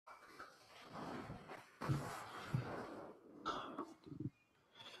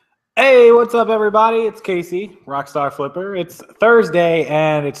Hey, what's up, everybody? It's Casey, Rockstarflipper. It's Thursday,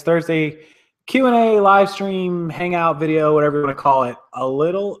 and it's Thursday Q&A, live stream, hangout, video, whatever you want to call it. A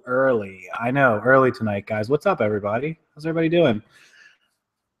little early. I know, early tonight, guys. What's up, everybody? How's everybody doing?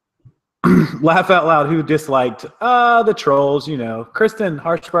 Laugh out loud. Who disliked? The trolls, you know. Kristen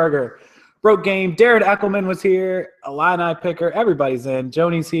Harshberger, Broke Game. Darren Eckelman was here. Illini Picker. Everybody's in.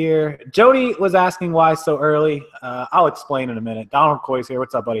 Joni's here. Joni was asking why so early. I'll explain in a minute. Donald Coy's here.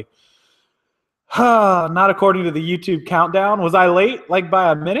 What's up, buddy? Not according to the YouTube countdown. Was I late, like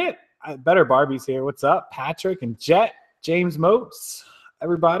by a minute? Better Barbie's here. What's up? Patrick and Jet. James Moats.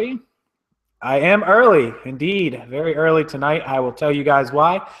 Everybody. I am early, indeed. Very early tonight. I will tell you guys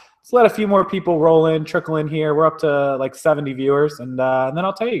why. Let's let a few more people roll in, trickle in here. We're up to like 70 viewers, and then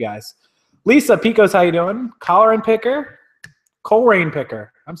I'll tell you guys. Lisa Picos, how you doing? Colerain Picker. Colerain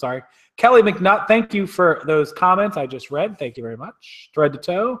Picker. I'm sorry. Kelly McNutt, thank you for those comments I just read. Thank you very much. Thread to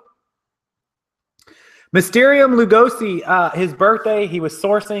toe. Mysterium Lugosi, his birthday, he was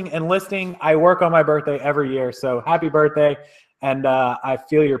sourcing and listing. I work on my birthday every year, so happy birthday. And I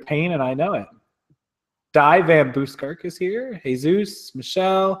feel your pain, and I know it. Di Van Buskirk is here. Jesus,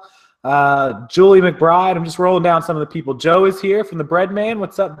 Michelle, Julie McBride. I'm just rolling down some of the people. Joe is here from the Bread Man.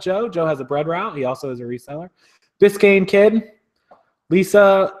 What's up, Joe? Joe has a bread route. He also is a reseller. Biscayne Kid.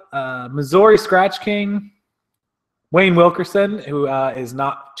 Lisa, Missouri Scratch King. Wayne Wilkerson, who is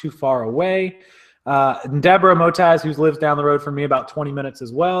not too far away. And Deborah Motaz, who lives down the road from me about 20 minutes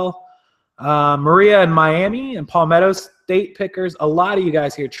as well. Maria in Miami and Palmetto State Pickers. A lot of you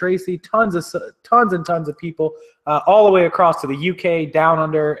guys here. Tracy, tons and tons of people all the way across to the UK, down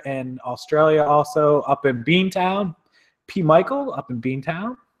under, and Australia also, up in Beantown. P. Michael up in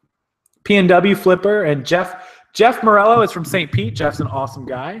Beantown. PNW Flipper and Jeff Morello is from St. Pete. Jeff's an awesome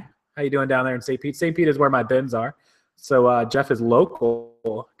guy. How you doing down there in St. Pete? St. Pete is where my bins are. So Jeff is local.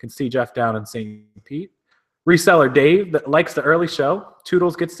 Can see Jeff down in St. Pete. Reseller Dave that likes the early show.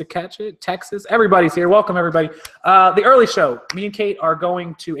 Toodles gets to catch it. Texas. Everybody's here. Welcome, everybody. The early show. Me and Kate are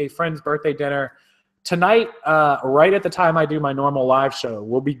going to a friend's birthday dinner tonight, right at the time I do my normal live show.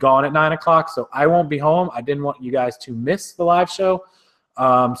 We'll be gone at 9 o'clock, so I won't be home. I didn't want you guys to miss the live show. So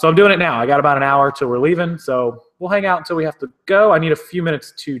I'm doing it now. I got about an hour till we're leaving, so we'll hang out until we have to go. I need a few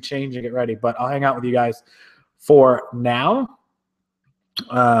minutes to change and get ready, but I'll hang out with you guys for now.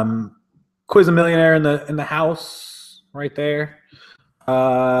 Quiz a Millionaire in the house right there.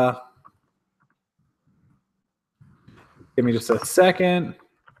 Give me just a second.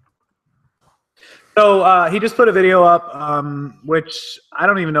 So he just put a video up, which I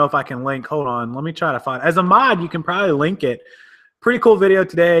don't even know if I can link. Hold on, let me try to find. As a mod, you can probably link it. Pretty cool video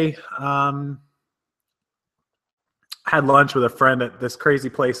today. Had lunch with a friend at this crazy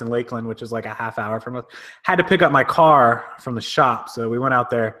place in Lakeland, which is like a half hour from us. Had to pick up my car from the shop, so we went out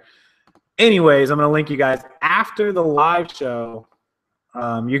there. Anyways, I'm going to link you guys after the live show.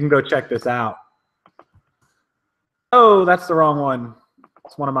 You can go check this out. Oh, that's the wrong one.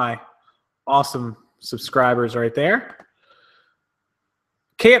 It's one of my awesome subscribers right there.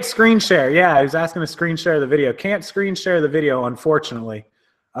 Can't screen share. Yeah, he was asking to screen share the video. Can't screen share the video, unfortunately.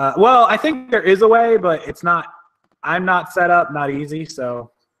 Well, I think there is a way, but it's not. I'm not set up, not easy.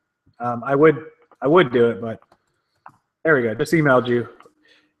 So I would do it, but there we go. Just emailed you.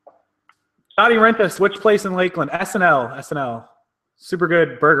 Johnny Renthis, which place in Lakeland? SNL. Super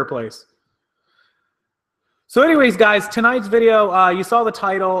good burger place. So anyways, guys, tonight's video, you saw the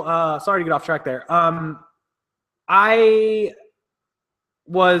title. Sorry to get off track there. I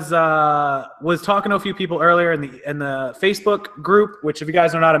was talking to a few people earlier in the Facebook group, which if you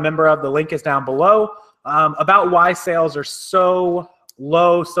guys are not a member of, the link is down below, about why sales are so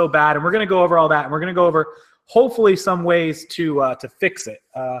low, so bad. And we're going to go over all that, and we're going to go over hopefully some ways to fix it.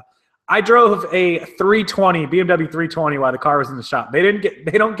 I drove a 320 BMW 320 while the car was in the shop. They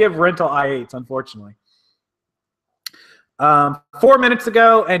don't give rental i8s, unfortunately. 4 minutes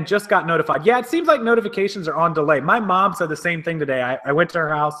ago and just got notified. Yeah, it seems like notifications are on delay. My mom said the same thing today. I went to her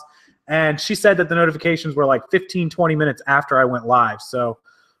house and she said that the notifications were like 15, 20 minutes after I went live. So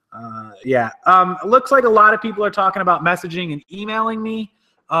yeah, it looks like a lot of people are talking about messaging and emailing me.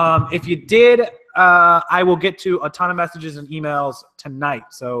 If you did, I will get to a ton of messages and emails tonight.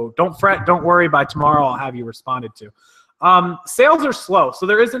 So don't fret, don't worry. By tomorrow, I'll have you responded to. Sales are slow. So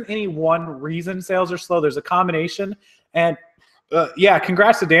there isn't any one reason sales are slow. There's a combination. And yeah,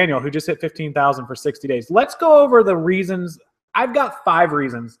 congrats to Daniel, who just hit 15,000 for 60 days. Let's go over the reasons. I've got 5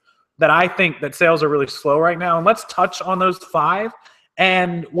 reasons that I think that sales are really slow right now. And let's touch on those 5.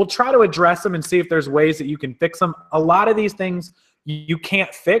 And we'll try to address them and see if there's ways that you can fix them. A lot of these things you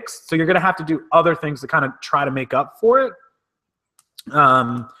can't fix, so you're going to have to do other things to kind of try to make up for it.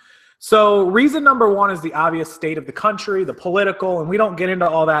 So reason number one is the obvious state of the country, the political, and we don't get into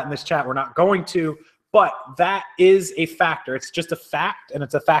all that in this chat. We're not going to, but that is a factor. It's just a fact, and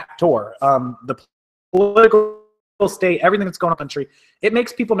it's a factor. The political state, everything that's going on in the country, it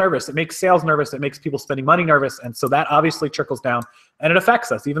makes people nervous. It makes sales nervous. It makes people spending money nervous, and so that obviously trickles down, and it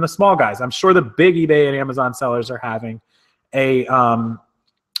affects us, even the small guys. I'm sure the big eBay and Amazon sellers are having a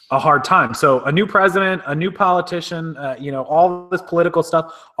hard time. So a new president, a new politician, you know, all this political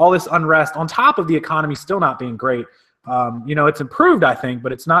stuff, all this unrest on top of the economy still not being great. You know, it's improved, I think,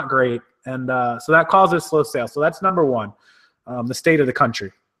 but it's not great. And so that causes slow sales. So that's number one, the state of the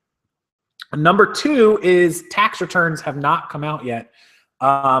country. Number two is tax returns have not come out yet.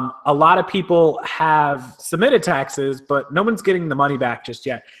 A lot of people have submitted taxes, but no one's getting the money back just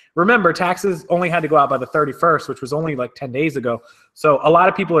yet. Remember, taxes only had to go out by the 31st, which was only like 10 days ago. So a lot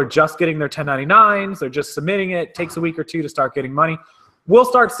of people are just getting their 1099s. They're just submitting it. It takes a week or two to start getting money. We'll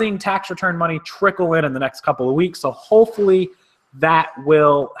start seeing tax return money trickle in the next couple of weeks. So hopefully that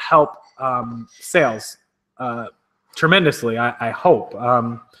will help sales tremendously, I hope.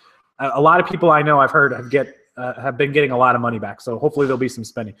 A lot of people I know I've heard have been getting a lot of money back. So hopefully there'll be some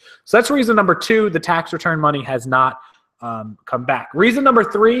spending. So that's reason number two, the tax return money has not come back. Reason number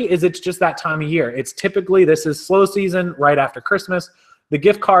three is it's just that time of year. It's typically, this is slow season right after Christmas. The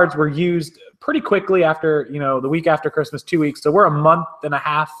gift cards were used pretty quickly after, you know, the week after Christmas, 2 weeks. So we're a month and a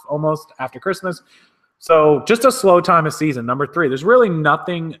half almost after Christmas. So just a slow time of season. Number three, there's really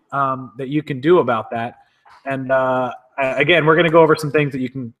nothing that you can do about that. And again, we're going to go over some things that you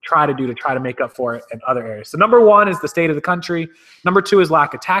can try to do to try to make up for it in other areas. So number one is the state of the country. Number two is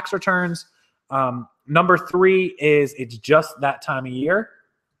lack of tax returns. Number three is it's just that time of year.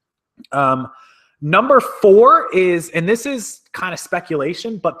 Number four is, and this is kind of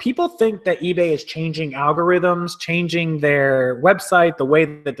speculation, but people think that eBay is changing algorithms, changing their website, the way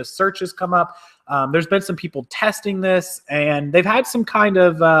that the searches come up. There's been some people testing this, and they've had some kind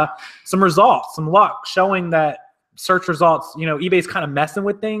of some results, some luck showing that search results, you know, eBay's kind of messing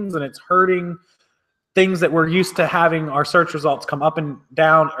with things, and it's hurting things that we're used to having our search results come up and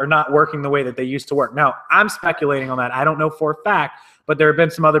down are not working the way that they used to work. Now, I'm speculating on that. I don't know for a fact, but there have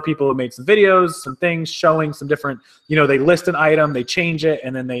been some other people who made some videos, some things showing some different, you know, they list an item, they change it,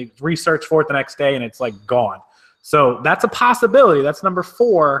 and then they research for it the next day, and it's like gone. So that's a possibility. That's number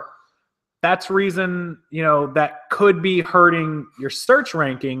four. That's reason, you know, that could be hurting your search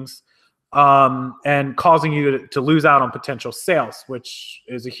rankings and causing you to lose out on potential sales, which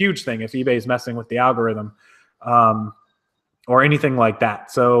is a huge thing if eBay is messing with the algorithm or anything like that.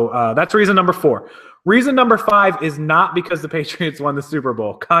 So that's reason number four. Reason number five is not because the Patriots won the Super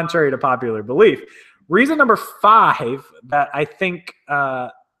Bowl, contrary to popular belief. Reason number five that I think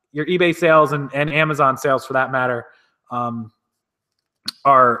your eBay sales and Amazon sales, for that matter,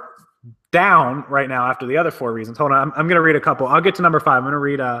 are down right now after the other four reasons. Hold on, I'm going to read a couple. I'll get to number five. I'm going to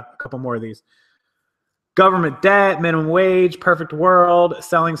read a couple more of these. Government debt, minimum wage, perfect world,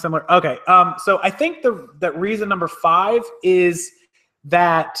 selling similar. Okay, so I think that reason number five is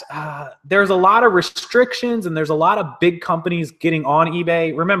that there's a lot of restrictions and there's a lot of big companies getting on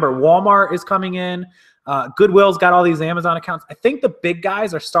eBay. Remember, Walmart is coming in. Goodwill's got all these Amazon accounts. I think the big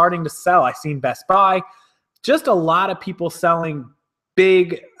guys are starting to sell. I've seen Best Buy. Just a lot of people selling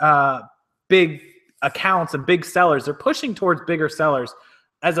big accounts and big sellers. They're pushing towards bigger sellers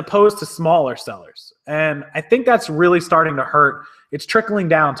as opposed to smaller sellers. And I think that's really starting to hurt. It's trickling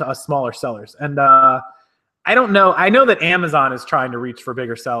down to us smaller sellers. And I don't know. I know that Amazon is trying to reach for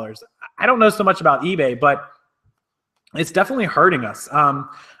bigger sellers. I don't know so much about eBay, but it's definitely hurting us.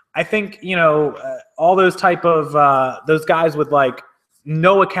 I think, you know, all those type of, those guys with like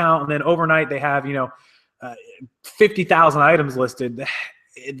no account and then overnight they have, you know, 50,000 items listed.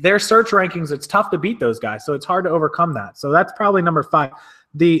 Their search rankings, it's tough to beat those guys. So it's hard to overcome that. So that's probably number five.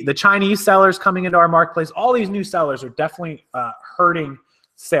 The Chinese sellers coming into our marketplace, all these new sellers are definitely hurting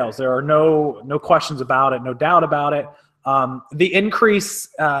sales. There are no questions about it, no doubt about it. The increase,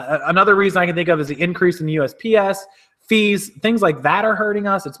 another reason I can think of is the increase in the USPS fees, things like that are hurting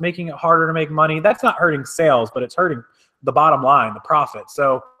us. It's making it harder to make money. That's not hurting sales, but it's hurting the bottom line, the profit.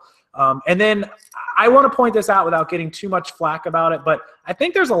 So, and then I want to point this out without getting too much flack about it, but I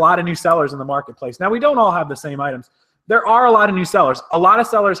think there's a lot of new sellers in the marketplace. Now, we don't all have the same items. There are a lot of new sellers. A lot of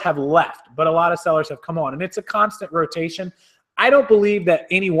sellers have left, but a lot of sellers have come on, and it's a constant rotation. I don't believe that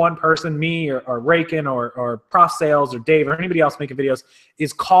any one person, me or Rakin or Prof Sales or Dave or anybody else making videos,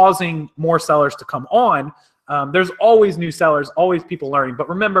 is causing more sellers to come on. There's always new sellers, always people learning. But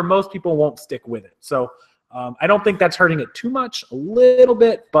remember, most people won't stick with it. So I don't think that's hurting it too much, a little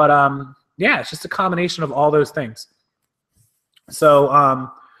bit. But yeah, it's just a combination of all those things. So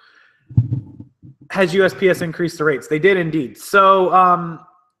Has USPS increased the rates? They did indeed. So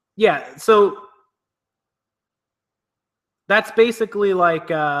yeah, so that's basically like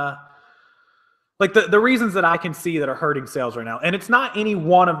the reasons that I can see that are hurting sales right now. And it's not any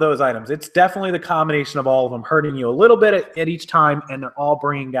one of those items. It's definitely the combination of all of them hurting you a little bit at each time, and they're all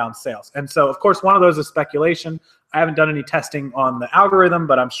bringing down sales. And so, of course, one of those is speculation. I haven't done any testing on the algorithm,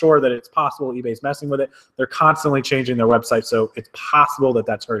 but I'm sure that it's possible eBay's messing with it. They're constantly changing their website, so it's possible that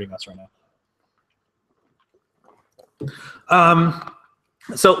that's hurting us right now.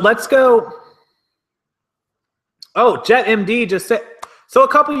 So let's go. Oh, JetMD just said. So a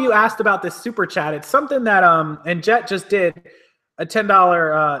couple of you asked about this super chat. It's something that and Jet just did a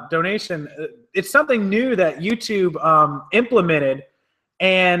 $10 donation. It's something new that YouTube implemented,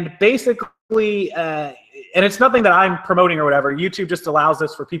 and basically, and it's nothing that I'm promoting or whatever. YouTube just allows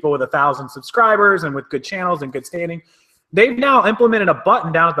this for people with 1,000 subscribers and with good channels and good standing. They've now implemented a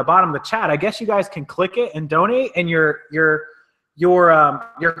button down at the bottom of the chat. I guess you guys can click it and donate, and your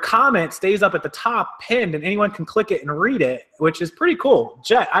comment stays up at the top pinned, and anyone can click it and read it, which is pretty cool.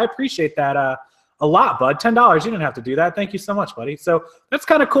 Jet, I appreciate that a lot, bud. $10, you didn't have to do that. Thank you so much, buddy. So that's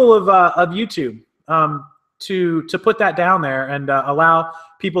kind of cool of YouTube to put that down there and allow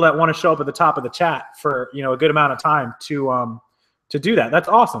people that want to show up at the top of the chat for a good amount of time to do that. That's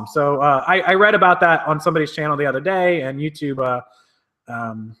awesome. So I read about that on somebody's channel the other day, and YouTube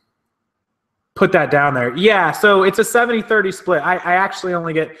put that down there. Yeah, so it's a 70-30 split. I actually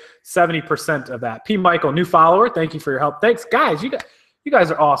only get 70% of that. P. Michael, new follower. Thank you for your help. Thanks, guys. You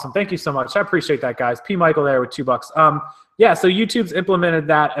guys are awesome. Thank you so much. I appreciate that, guys. P. Michael there with $2. Yeah, so YouTube's implemented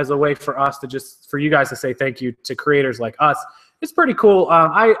that as a way for us to for you guys to say thank you to creators like us. It's pretty cool.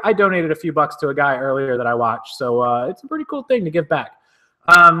 I donated a few bucks to a guy earlier that I watched, so it's a pretty cool thing to give back.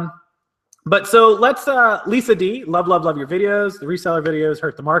 But so let's, Lisa D, love your videos. The reseller videos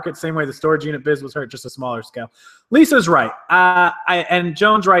hurt the market, same way the storage unit biz was hurt, just a smaller scale. Lisa's right, and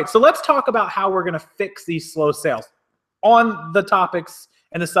Joan's right. So let's talk about how we're gonna fix these slow sales on the topics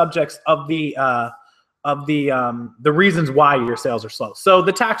and the subjects of the reasons why your sales are slow. So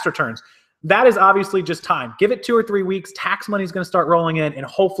the tax returns, that is obviously just time. Give it 2 or 3 weeks, tax money is gonna start rolling in, and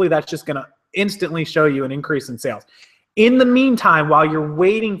hopefully that's just gonna instantly show you an increase in sales. In the meantime, while you're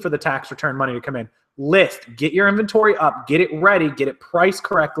waiting for the tax return money to come in, list, get your inventory up, get it ready, get it priced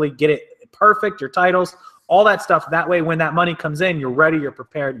correctly, get it perfect, your titles, all that stuff. That way, when that money comes in, you're ready, you're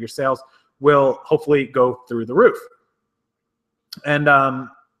prepared, your sales will hopefully go through the roof. And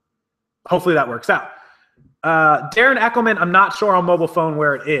hopefully that works out. Darren Eckelman, I'm not sure on mobile phone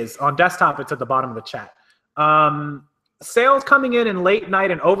where it is. On desktop, it's at the bottom of the chat. Sales coming in late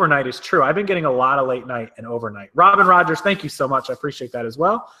night and overnight is true. I've been getting a lot of late night and overnight. Robin Rogers, thank you so much. I appreciate that as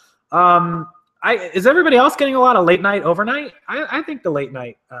well. Is everybody else getting a lot of late night, overnight? I think the late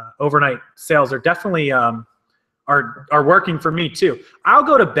night, overnight sales are definitely are working for me too. I'll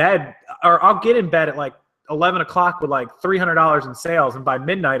go to bed, or I'll get in bed at like 11 o'clock with like $300 in sales, and by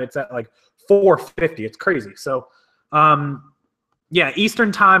midnight it's at like $450. It's crazy. So yeah,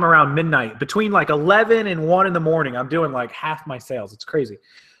 Eastern time around midnight, between like 11 and 1 in the morning, I'm doing like half my sales. It's crazy.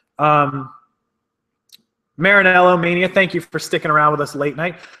 Marinello Mania, thank you for sticking around with us late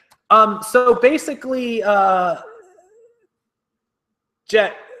night. So basically,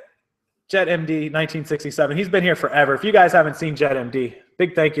 Jet MD 1967, he's been here forever. If you guys haven't seen Jet MD,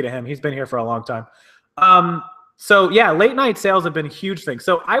 big thank you to him. He's been here for a long time. So yeah, late night sales have been a huge thing.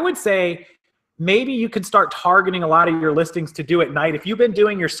 So I would say maybe you could start targeting a lot of your listings to do at night. If you've been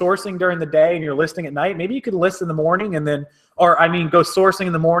doing your sourcing during the day and you're listing at night, maybe you could list in the morning and then, or I mean, go sourcing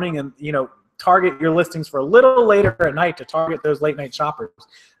in the morning and, target your listings for a little later at night to target those late night shoppers.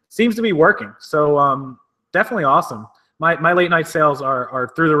 Seems to be working. So definitely awesome. My late night sales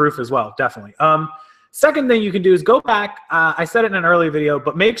are through the roof as well, definitely. Second thing you can do is go back. I said it in an early video,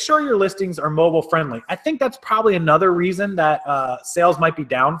 but make sure your listings are mobile friendly. I think that's probably another reason that sales might be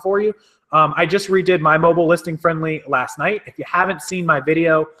down for you. I just redid my mobile listing friendly last night. If you haven't seen my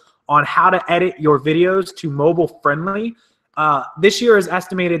video on how to edit your videos to mobile friendly, this year is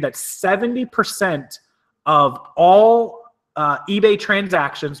estimated that 70% of all eBay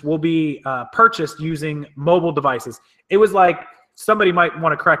transactions will be purchased using mobile devices. It was like, somebody might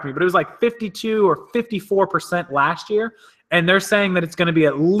want to correct me, but it was like 52 or 54% last year. And they're saying that it's going to be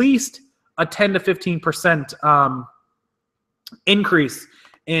at least a 10 to 15% increase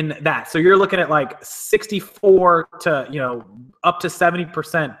in that. So you're looking at like 64 to, up to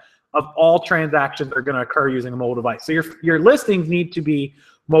 70% of all transactions are going to occur using a mobile device. So your listings need to be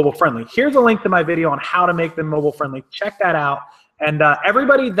mobile friendly. Here's a link to my video on how to make them mobile friendly. Check that out. And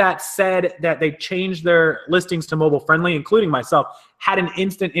everybody that said that they changed their listings to mobile friendly, including myself, had an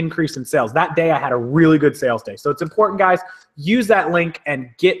instant increase in sales. That day I had a really good sales day. So it's important, guys, use that link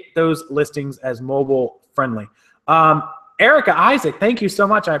and get those listings as mobile friendly. Erica Isaac, thank you so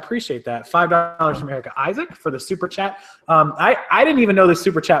much. I appreciate that. $5 from Erica Isaac for the super chat. I didn't even know the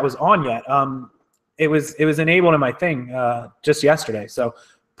super chat was on yet. It was enabled in my thing just yesterday. So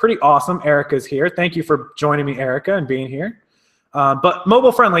pretty awesome. Erica's here. Thank you for joining me, Erica, and being here. But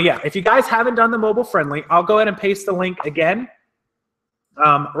mobile friendly, yeah. If you guys haven't done the mobile friendly, I'll go ahead and paste the link again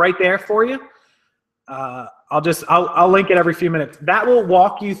right there for you. I'll link it every few minutes. That will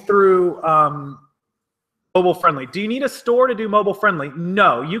walk you through mobile friendly. Do you need a store to do mobile friendly?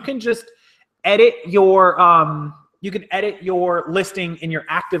 No, you can just edit your listing in your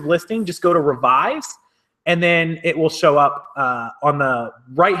active listing. Just go to revise, and then it will show up on the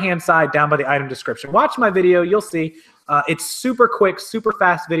right-hand side down by the item description. Watch my video, you'll see. It's super quick, super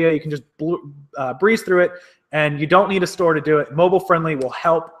fast video. You can just breeze through it, and you don't need a store to do it. Mobile friendly will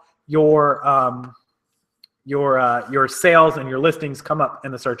help your sales and your listings come up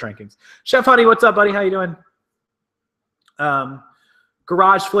in the search rankings. Chef Honey, what's up, buddy? How you doing?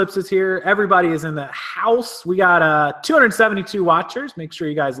 Garage Flips is here. Everybody is in the house. We got 272 watchers. Make sure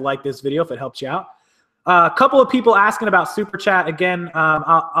you guys like this video if it helps you out. A couple of people asking about Super Chat. Again,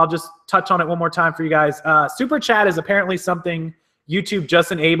 I'll just touch on it one more time for you guys. Super Chat is apparently something YouTube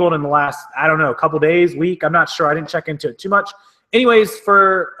just enabled in the last, I don't know, a couple days, week. I'm not sure. I didn't check into it too much. Anyways,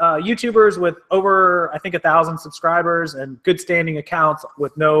 for YouTubers with over, I think, 1,000 subscribers and good standing accounts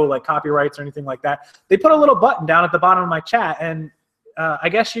with no like copyrights or anything like that, they put a little button down at the bottom of my chat, and I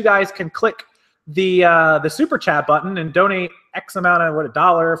guess you guys can click the super chat button and donate X amount of $1,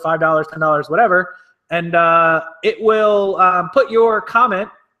 $5, $10, whatever, and it will put your comment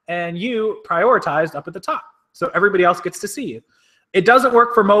and you prioritized up at the top, so everybody else gets to see you. It doesn't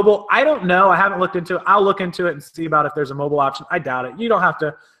work for mobile. I don't know. I haven't looked into it. I'll look into it and see about if there's a mobile option. I doubt it. You don't have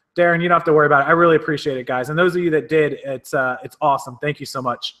to, Darren, you don't have to worry about it. I really appreciate it, guys. And those of you that did, it's awesome. Thank you so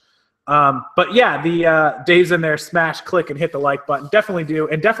much. But yeah, the Dave's in there. Smash, click, and hit the like button. Definitely do.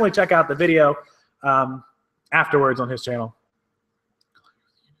 And definitely check out the video afterwards on his channel.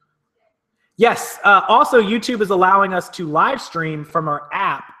 Yes. Also, YouTube is allowing us to live stream from our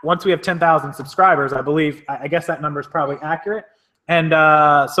app once we have 10,000 subscribers. I believe, I guess that number is probably accurate. And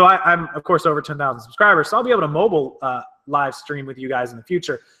so I'm, of course, over 10,000 subscribers. So I'll be able to mobile live stream with you guys in the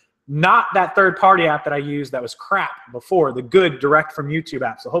future. Not that third-party app that I used that was crap before, the good direct from YouTube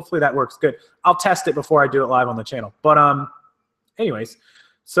app. So hopefully that works good. I'll test it before I do it live on the channel. But anyways,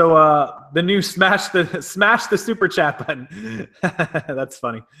 so the new smash the super chat button. That's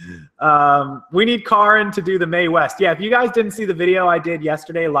funny. We need Karin to do the May West. Yeah, if you guys didn't see the video I did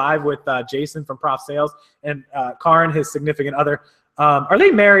yesterday live with Jason from Prof Sales and Karin, his significant other. Are they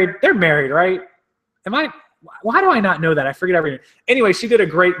married? They're married, right? Why do I not know that? I forget everything. Anyway, she did a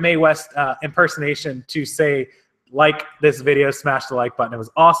great May West impersonation to say, like this video, smash the like button. It was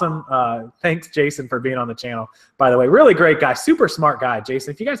awesome. Thanks, Jason, for being on the channel, by the way. Really great guy, super smart guy,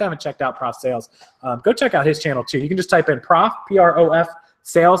 Jason. If you guys haven't checked out Prof Sales, go check out his channel too. You can just type in Prof, P-R-O-F,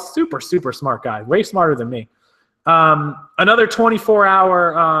 Sales. Super, super smart guy, way smarter than me. Another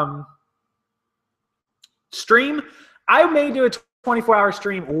 24-hour stream. I may do a 24-hour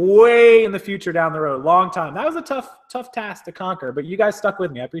stream way in the future down the road, long time. That was a tough task to conquer, but you guys stuck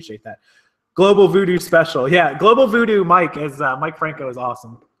with me. I appreciate that. Global Voodoo special. Yeah, Global Voodoo Mike is Mike Franco is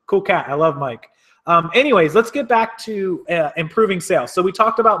awesome. Cool cat. I love Mike. Anyways, let's get back to improving sales. So we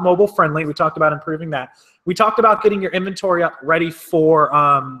talked about mobile friendly. We talked about improving that. We talked about getting your inventory up ready for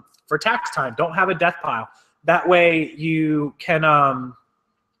tax time. Don't have a death pile. That way you can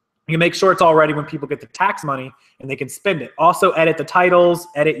you make sure it's all ready when people get the tax money and they can spend it. Also edit the titles,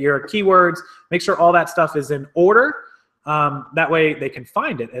 edit your keywords, make sure all that stuff is in order. That way they can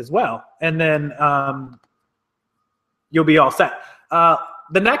find it as well. And then you'll be all set.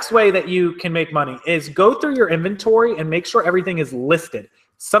 The next way that you can make money is go through your inventory and make sure everything is listed.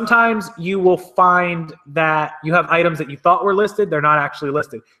 Sometimes you will find that you have items that you thought were listed, they're not actually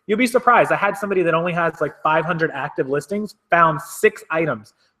listed. You'll be surprised. I had somebody that only has like 500 active listings, found 6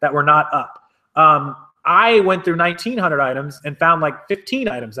 items that were not up. I went through 1,900 items and found like 15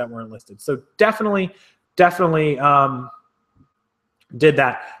 items that weren't listed. So definitely did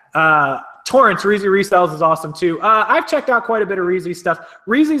that. Torrance, Reezy Resells is awesome too. I've checked out quite a bit of Reezy stuff.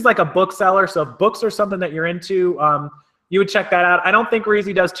 Reezy's like a bookseller, so if books are something that you're into, you would check that out. I don't think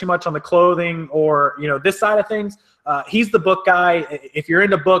Reezy does too much on the clothing or this side of things. He's the book guy. If you're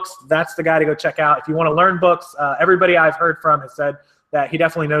into books, that's the guy to go check out. If you want to learn books, everybody I've heard from has said that he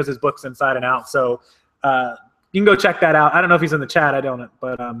definitely knows his books inside and out. So You can go check that out. I don't know if he's in the chat. I don't,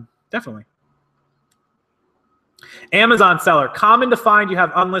 but definitely. Amazon seller, common to find you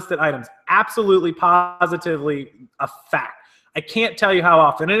have unlisted items. Absolutely, positively a fact. I can't tell you how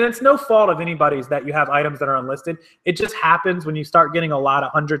often, and it's no fault of anybody's that you have items that are unlisted. It just happens when you start getting a lot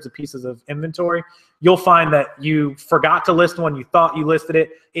of hundreds of pieces of inventory. You'll find that you forgot to list one, you thought you listed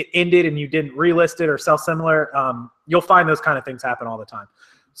it, it ended and you didn't relist it or sell similar. You'll find those kind of things happen all the time.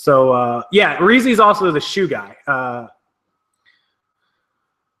 So yeah, Reezy's also the shoe guy.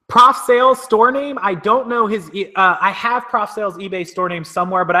 Prof Sales store name, I don't know his, I have Prof Sales eBay store name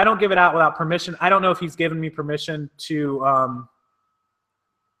somewhere, but I don't give it out without permission. I don't know if he's given me permission to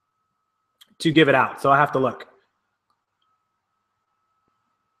give it out, so I have to look.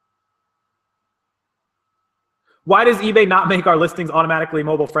 Why does eBay not make our listings automatically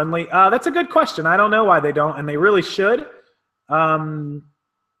mobile friendly? That's a good question. I don't know why they don't, and they really should,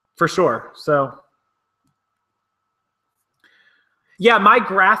 for sure, so. Yeah, my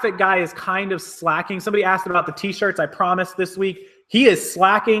graphic guy is kind of slacking. Somebody asked about the t-shirts. I promised this week. He is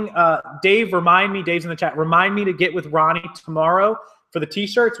slacking. Dave, remind me, Dave's in the chat, remind me to get with Ronnie tomorrow for the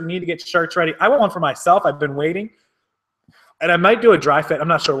t-shirts. We need to get shirts ready. I want one for myself. I've been waiting. And I might do a dry fit. I'm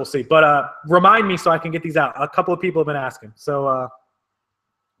not sure. We'll see. But remind me so I can get these out. A couple of people have been asking. So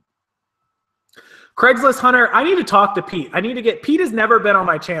Craigslist Hunter, I need to talk to Pete. Pete has never been on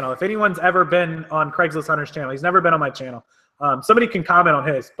my channel. If anyone's ever been on Craigslist Hunter's channel, he's never been on my channel. Somebody can comment on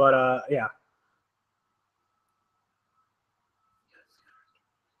his, but yeah.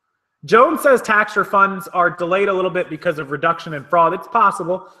 Jones says tax refunds are delayed a little bit because of reduction in fraud. It's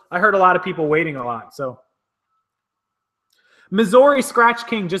possible. I heard a lot of people waiting a lot. So Missouri Scratch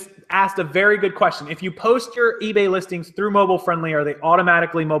King just asked a very good question. If you post your eBay listings through mobile friendly, are they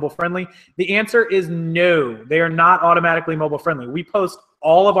automatically mobile friendly? The answer is no. They are not automatically mobile friendly. We post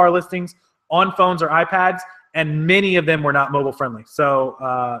all of our listings on phones or iPads, and many of them were not mobile friendly.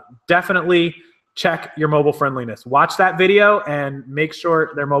 So definitely check your mobile friendliness. Watch that video and make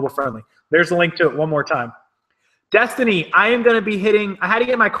sure they're mobile friendly. There's a link to it one more time. Destiny, I am going to be hitting, I had to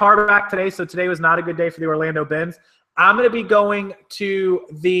get my car back today, so today was not a good day for the Orlando Bins. I'm going to be going to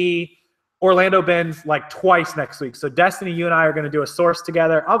the Orlando Bins like twice next week. So Destiny, you and I are going to do a source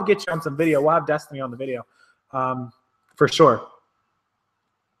together. I'll get you on some video. We'll have Destiny on the video for sure.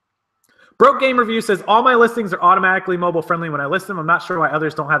 Broke Game Review says, all my listings are automatically mobile friendly when I list them. I'm not sure why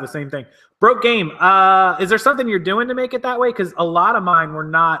others don't have the same thing. Broke Game, is there something you're doing to make it that way? Because a lot of mine were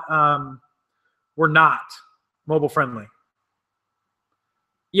not mobile friendly.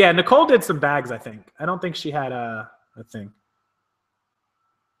 Yeah, Nicole did some bags, I think. I don't think she had a thing.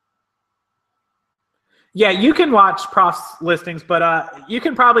 Yeah, you can watch Prof's listings, but you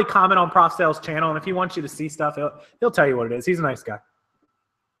can probably comment on Prof Sales channel, and if he wants you to see stuff, he'll tell you what it is. He's a nice guy.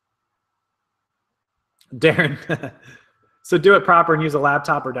 Darren, so do it proper and use a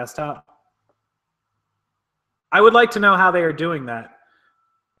laptop or desktop. I would like to know how they are doing that.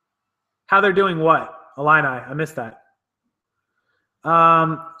 How they're doing what? Illini, I missed that.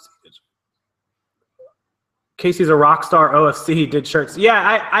 Casey's a Rockstar OFC, did shirts.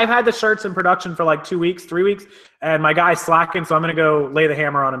 Yeah, I've had the shirts in production for like 2 weeks, 3 weeks, and my guy's slacking, so I'm going to go lay the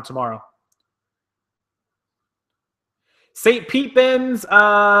hammer on him tomorrow. St. Pete Bins,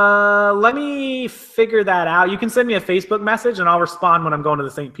 let me figure that out. You can send me a Facebook message, and I'll respond when I'm going to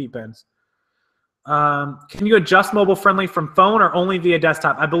the St. Pete Bins. Can you adjust mobile friendly from phone or only via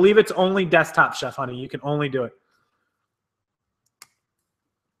desktop? I believe it's only desktop, Chef Honey. You can only do it.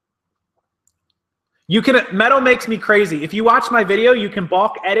 You can, Meadow makes me crazy. If you watch my video, you can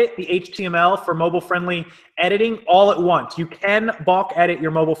bulk edit the HTML for mobile friendly editing all at once. You can bulk edit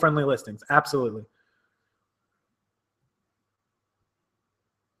your mobile friendly listings. Absolutely.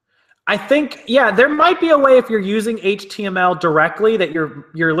 I think, yeah, there might be a way if you're using HTML directly that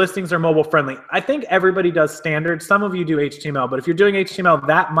your listings are mobile friendly. I think everybody does standard. Some of you do HTML, but if you're doing HTML,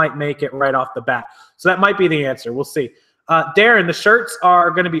 that might make it right off the bat. So that might be the answer. We'll see. Darren, the shirts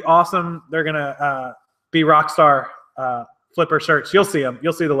are going to be awesome. They're going to be Rockstar Flipper shirts. You'll see them.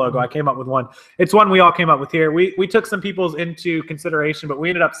 You'll see the logo. I came up with one. It's one we all came up with here. We took some people's into consideration, but we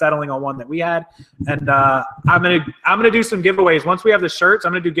ended up settling on one that we had. And I'm gonna do some giveaways. Once we have the shirts,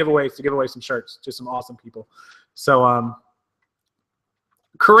 I'm gonna do giveaways to give away some shirts to some awesome people. So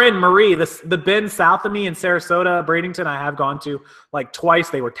Corinne, Marie, the bin south of me in Sarasota, Bradenton, I have gone to like twice.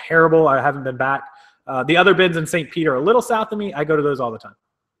 They were terrible. I haven't been back. The other bins in St. Pete are a little south of me. I go to those all the time.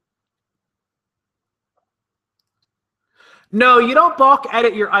 No, you don't bulk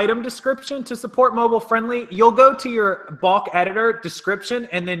edit your item description to support mobile friendly. You'll go to your bulk editor description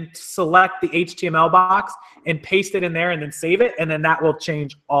and then select the HTML box and paste it in there and then save it, and then that will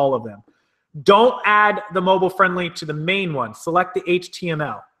change all of them. Don't add the mobile friendly to the main one. Select the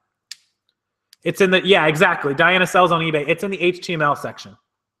HTML. It's in the, yeah, exactly. Diana sells on eBay. It's in the HTML section.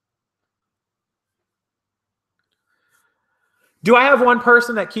 Do I have one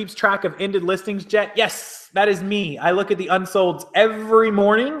person that keeps track of ended listings, Jet? Yes, that is me. I look at the unsolds every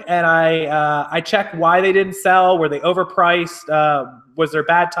morning, and I check why they didn't sell. Were they overpriced? Was there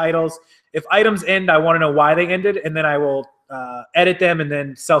bad titles? If items end, I want to know why they ended, and then I will edit them and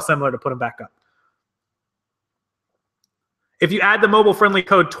then sell similar to put them back up. If you add the mobile-friendly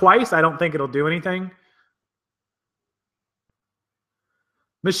code twice, I don't think it'll do anything.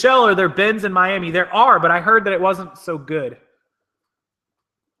 Michelle, are there bins in Miami? There are, but I heard that it wasn't so good.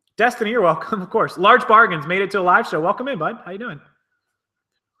 Destiny, you're welcome, of course. Large Bargains made it to a live show. Welcome in, bud. How you doing?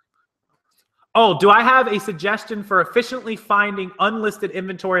 Oh, do I have a suggestion for efficiently finding unlisted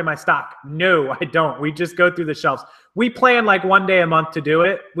inventory in my stock? No, I don't. We just go through the shelves. We plan like one day a month to do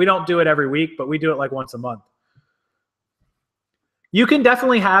it. We don't do it every week, but we do it like once a month. You can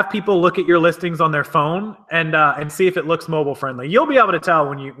definitely have people look at your listings on their phone and see if it looks mobile friendly. You'll be able to tell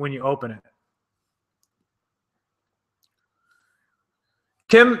when you open it.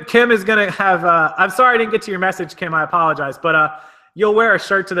 Kim is gonna have. I'm sorry I didn't get to your message, Kim. I apologize, but you'll wear a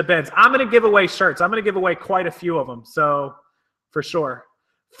shirt to the bins. I'm gonna give away shirts. I'm gonna give away quite a few of them, so for sure.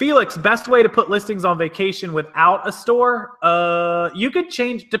 Felix, best way to put listings on vacation without a store? You could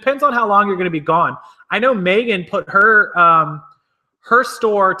change. Depends on how long you're gonna be gone. I know Megan put her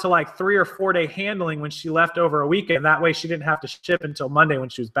store to like 3 or 4 day handling when she left over a weekend. That way she didn't have to ship until Monday when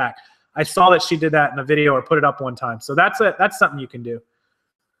she was back. I saw that she did that in a video or put it up one time. So that's something you can do.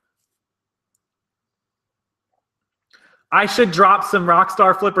 I should drop some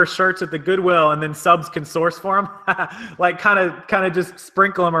Rockstarflipper shirts at the Goodwill and then subs can source for them. Like kind of just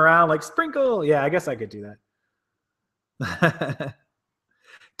sprinkle them around, like sprinkle. Yeah, I guess I could do that.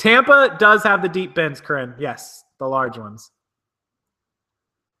 Tampa does have the deep bins, Corinne. Yes, the large ones.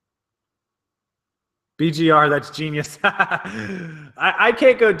 BGR, that's genius. I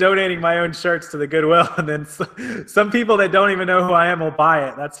can't go donating my own shirts to the Goodwill and then some people that don't even know who I am will buy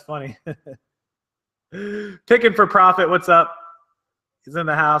it. That's funny. Picking for Profit, what's up? He's in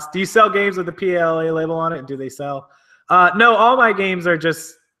the house. Do you sell games with the PLA label on it, and do they sell? No, all my games are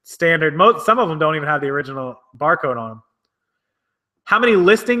just standard. Some of them don't even have the original barcode on them. How many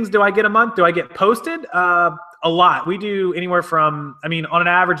listings do I get a month? Do I get posted? A lot. We do anywhere from, I mean, on an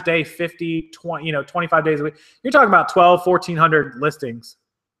average day, 50, 20, 25 days a week. You're talking about 1,400 listings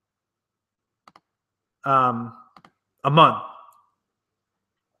a month.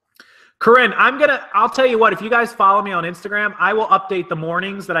 Corinne, I'll tell you what, if you guys follow me on Instagram, I will update the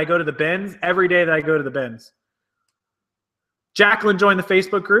mornings that I go to the bins every day that I go to the bins. Jacqueline joined the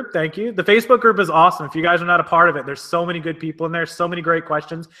Facebook group. Thank you. The Facebook group is awesome. If you guys are not a part of it, there's so many good people in there, so many great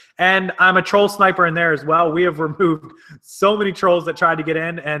questions. And I'm a troll sniper in there as well. We have removed so many trolls that tried to get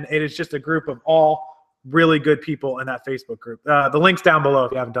in, and it is just a group of all really good people in that Facebook group. The link's down below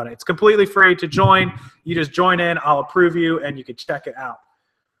if you haven't done it. It's completely free to join. You just join in. I'll approve you, and you can check it out.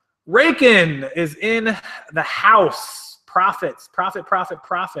 Rakin is in the house. Profits. Profit.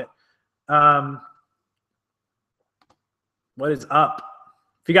 What is up?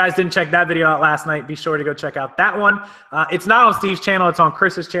 If you guys didn't check that video out last night, be sure to go check out that one. It's not on Steve's channel. It's on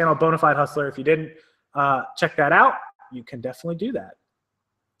Chris's channel, Bonafide Hustler. If you didn't check that out, you can definitely do that.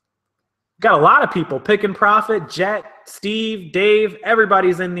 Got a lot of people. Picking Profit, Jet, Steve, Dave.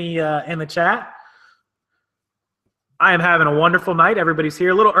 Everybody's in the chat. I am having a wonderful night. Everybody's here.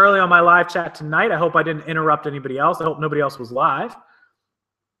 A little early on my live chat tonight. I hope I didn't interrupt anybody else. I hope nobody else was live.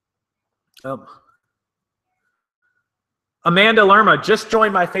 Amanda Lerma just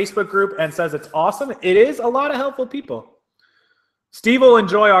joined my Facebook group and says it's awesome. It is a lot of helpful people. Steve will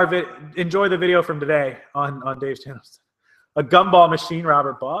enjoy the video from today on Dave's channel. A gumball machine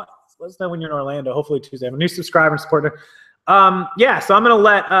Robert bought. Let us know when you're in Orlando. Hopefully Tuesday. I'm a new subscriber and supporter. Yeah, so I'm gonna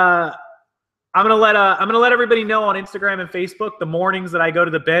let everybody know on Instagram and Facebook the mornings that I go to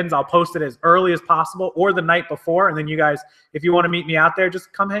the bins. I'll post it as early as possible or the night before, and then you guys, if you want to meet me out there,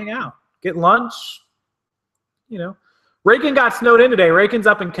 just come hang out, get lunch. Rakin got snowed in today. Rakin's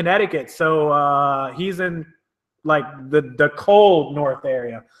up in Connecticut, so he's in like the cold north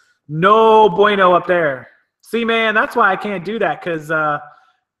area. No bueno up there. See, man, that's why I can't do that, because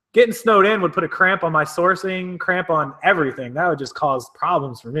getting snowed in would put a cramp on my sourcing, cramp on everything. That would just cause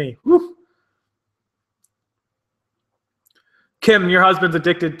problems for me. Whew. Kim, your husband's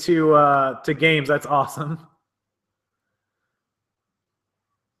addicted to games. That's awesome.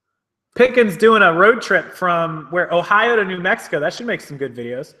 Pickens doing a road trip from Ohio to New Mexico. That should make some good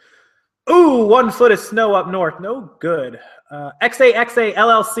videos. Ooh, 1 foot of snow up north. No good. XAXA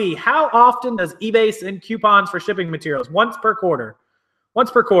LLC. How often does eBay send coupons for shipping materials? Once per quarter.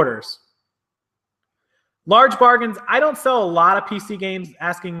 Once per quarters. Large bargains. I don't sell a lot of PC games.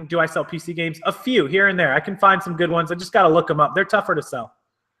 Asking, do I sell PC games? A few here and there. I can find some good ones. I just got to look them up. They're tougher to sell.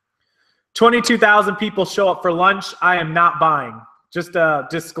 22,000 people show up for lunch. I am not buying. Just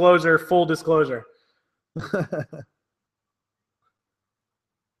disclosure, full disclosure.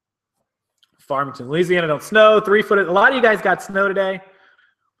 Farmington, Louisiana don't snow. 3 foot. A lot of you guys got snow today.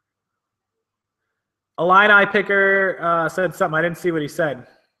 Illini Picker said something. I didn't see what he said.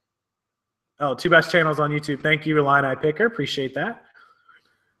 Oh, 2 best channels on YouTube. Thank you, Illini Picker. Appreciate that.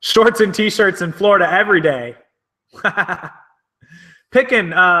 Shorts and T-shirts in Florida every day.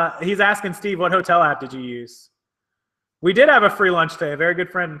 Pickin, he's asking Steve, what hotel app did you use? We did have a free lunch today. A very good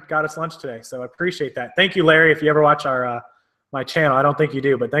friend got us lunch today, so I appreciate that. Thank you, Larry. If you ever watch our my channel, I don't think you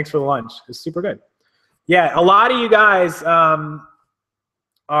do, but thanks for the lunch. It's super good. Yeah, a lot of you guys are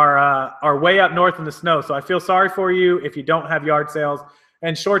way up north in the snow, so I feel sorry for you if you don't have yard sales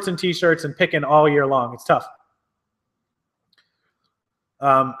and shorts and T-shirts and picking all year long. It's tough.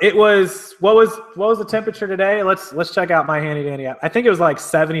 It was what was the temperature today? Let's check out my handy dandy app. I think it was like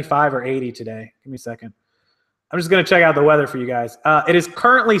 75 or 80 today. Give me a second. I'm just gonna check out the weather for you guys. It is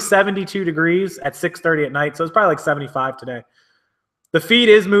currently 72 degrees at 6:30 at night, so it's probably like 75 today. The feed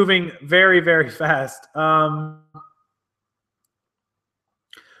is moving very, very fast.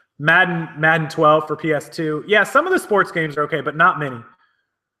 Madden 12 for PS2. Yeah, some of the sports games are okay, but not many.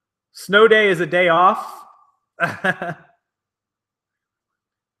 Snow day is a day off.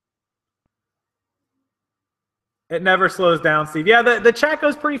 It never slows down, Steve. Yeah, the chat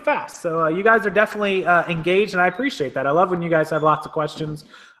goes pretty fast. So you guys are definitely engaged, and I appreciate that. I love when you guys have lots of questions.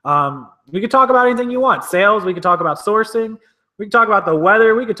 We could talk about anything you want. Sales, we could talk about sourcing. We could talk about the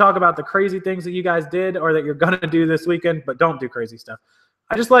weather. We could talk about the crazy things that you guys did or that you're going to do this weekend, but don't do crazy stuff.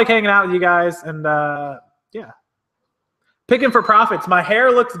 I just like hanging out with you guys, and yeah. Picking for profits. My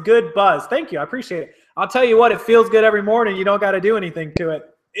hair looks good, Buzz. Thank you. I appreciate it. I'll tell you what, it feels good every morning. You don't got to do anything to it.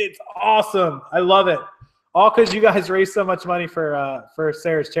 It's awesome. I love it. All because you guys raised so much money for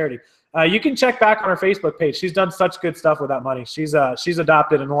Sarah's charity. You can check back on her Facebook page. She's done such good stuff with that money. She's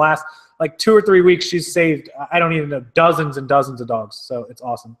adopted in the last like 2 or 3 weeks. She's saved, I don't even know, dozens and dozens of dogs. So it's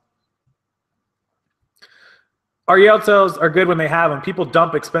awesome. Our Yale sales are good when they have them. People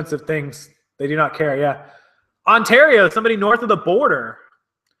dump expensive things. They do not care. Yeah. Ontario, somebody north of the border.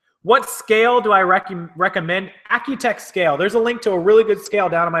 What scale do I recommend? Accutech scale. There's a link to a really good scale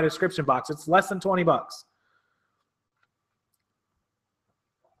down in my description box. It's less than 20 bucks.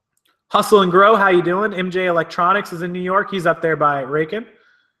 Hustle and Grow, how you doing? MJ Electronics is in New York. He's up there by Rakin.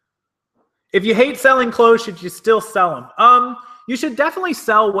 If you hate selling clothes, should you still sell them? You should definitely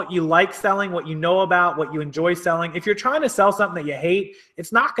sell what you like selling, what you know about, what you enjoy selling. If you're trying to sell something that you hate,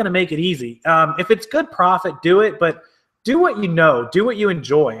 it's not going to make it easy. If it's good profit, do it, but do what you know. Do what you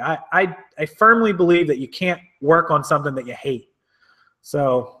enjoy. I firmly believe that you can't work on something that you hate.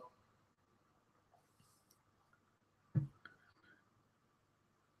 So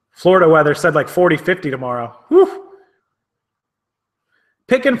Florida weather said like 40, 50 tomorrow. Whew.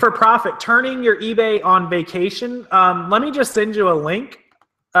 Picking for profit, turning your eBay on vacation. Let me just send you a link.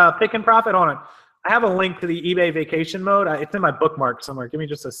 Pick and profit on it. I have a link to the eBay vacation mode. It's in my bookmark somewhere. Give me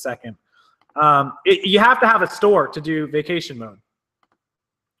just a second. You have to have a store to do vacation mode.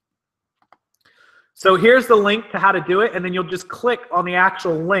 So here's the link to how to do it, and then you'll just click on the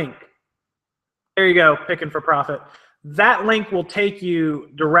actual link. There you go, picking for profit. That link will take you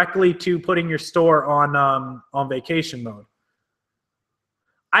directly to putting your store on vacation mode.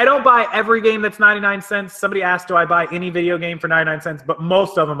 I don't buy every game that's 99 cents. Somebody asked, do I buy any video game for 99 cents? But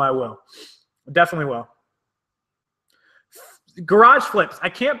most of them I will. Definitely will. Garage flips. I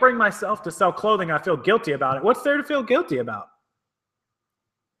can't bring myself to sell clothing. I feel guilty about it. What's there to feel guilty about?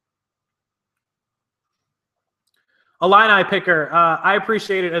 Illini Picker, I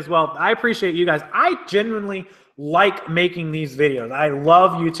appreciate it as well. I appreciate you guys. I genuinely like making these videos. I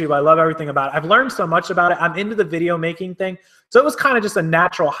love YouTube. I love everything about it. I've learned so much about it. I'm into the video making thing. So it was kind of just a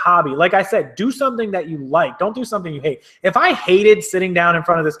natural hobby. Like I said, do something that you like. Don't do something you hate. If I hated sitting down in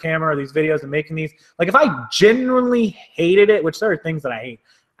front of this camera or these videos and making these, like if I genuinely hated it, which there are things that I hate,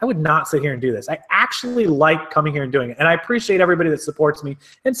 I would not sit here and do this. I actually like coming here and doing it. And I appreciate everybody that supports me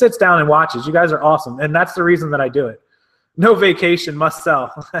and sits down and watches. You guys are awesome. And that's the reason that I do it. No vacation, must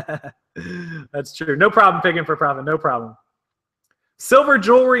sell. That's true. No problem picking for profit. No problem. Silver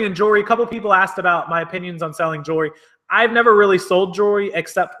jewelry and jewelry. A couple people asked about my opinions on selling jewelry. I've never really sold jewelry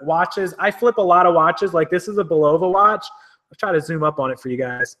except watches. I flip a lot of watches. Like this is a Belova watch. I'll try to zoom up on it for you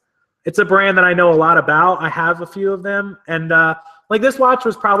guys. It's a brand that I know a lot about. I have a few of them, and like this watch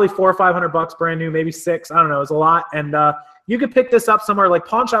was probably $400 or $500 brand new, maybe $600. I don't know. It's a lot, and you could pick this up somewhere. Like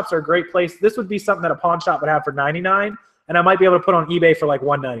pawn shops are a great place. This would be something that a pawn shop would have for $99, and I might be able to put on eBay for like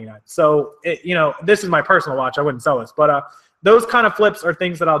 $199. So you know, this is my personal watch. I wouldn't sell this, but those kind of flips are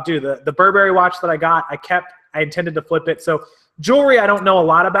things that I'll do. The Burberry watch that I got, I kept. I intended to flip it. So jewelry, I don't know a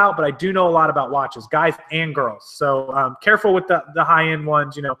lot about, but I do know a lot about watches, guys and girls. So careful with the high-end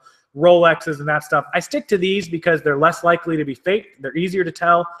ones, you know, Rolexes and that stuff. I stick to these because they're less likely to be fake. They're easier to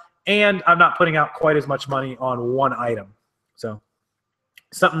tell, and I'm not putting out quite as much money on one item. So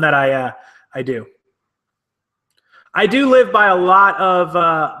something that I do. I do live by a lot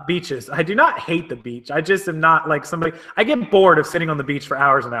of beaches. I do not hate the beach. I just am not like somebody. I get bored of sitting on the beach for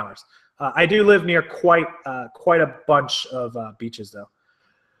hours and hours. I do live near quite a bunch of beaches, though.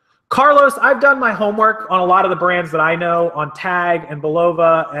 Carlos, I've done my homework on a lot of the brands that I know on Tag and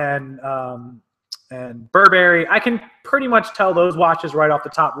Belova and Burberry. I can pretty much tell those watches right off the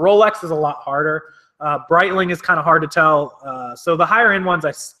top. Rolex is a lot harder. Breitling is kind of hard to tell. So the higher end ones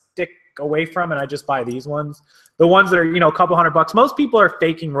I stick away from, and I just buy these ones. The ones that are, you know, a couple $100. Most people are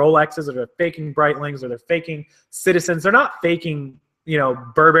faking Rolexes, or they're faking Breitlings, or they're faking Citizens. They're not faking, you know,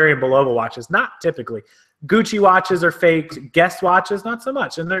 Burberry and Belova watches, not typically. Gucci watches are faked. Guess watches, not so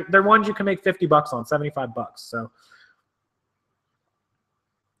much. And they're ones you can make $50 on, $75. So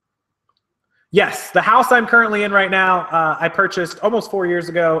yes, the house I'm currently in right now, I purchased almost 4 years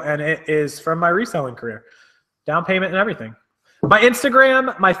ago, and it is from my reselling career. Down payment and everything. My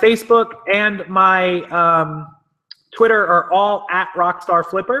Instagram, my Facebook, and my Twitter are all at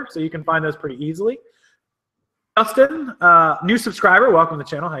Rockstarflipper, so you can find those pretty easily. Justin, new subscriber, welcome to the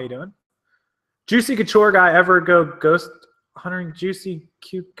channel. How you doing? Juicy Couture guy ever go ghost hunting? Juicy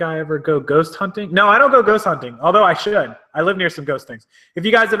cute guy ever go ghost hunting? No, I don't go ghost hunting, although I should. I live near some ghost things. If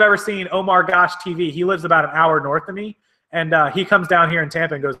you guys have ever seen Omar Gosh TV, he lives about an hour north of me, and he comes down here in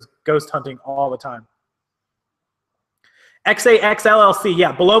Tampa and goes ghost hunting all the time. XAXLLC,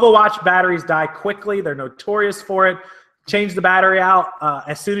 yeah, Belova watch batteries die quickly. They're notorious for it. Change the battery out.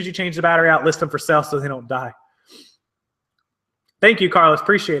 As soon as you change the battery out, list them for sale so they don't die. Thank you, Carlos.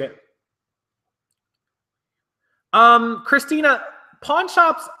 Appreciate it. Christina, pawn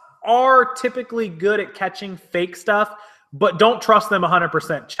shops are typically good at catching fake stuff, but don't trust them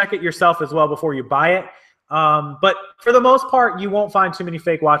 100%. Check it yourself as well before you buy it. But for the most part, you won't find too many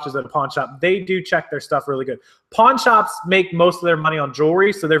fake watches at a pawn shop. They do check their stuff really good. Pawn shops make most of their money on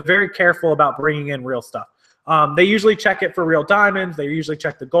jewelry, so they're very careful about bringing in real stuff. They usually check it for real diamonds. They usually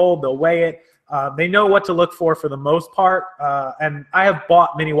check the gold. They'll weigh it. They know what to look for the most part. And I have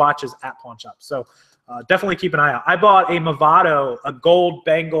bought many watches at pawn shops, so definitely keep an eye out. I bought a Movado, a gold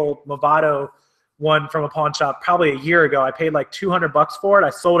bangled Movado one from a pawn shop probably a year ago. I paid like $200 for it. I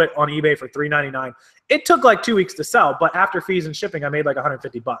sold it on eBay for $399. It took like 2 weeks to sell, but after fees and shipping, I made like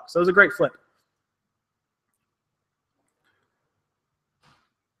 $150. So it was a great flip.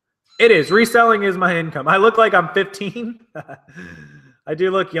 It is. Reselling is my income. I look like I'm 15. I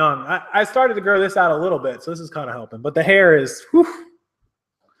do look young. I started to grow this out a little bit, so this is kind of helping. But the hair is, whew,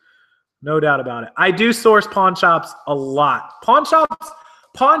 no doubt about it. I do source pawn shops a lot. Pawn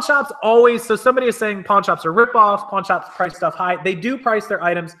shops always, so somebody is saying pawn shops are ripoffs, pawn shops price stuff high. They do price their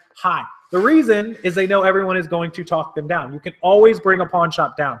items high. The reason is they know everyone is going to talk them down. You can always bring a pawn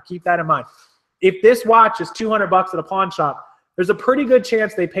shop down. Keep that in mind. If this watch is $200 at a pawn shop, there's a pretty good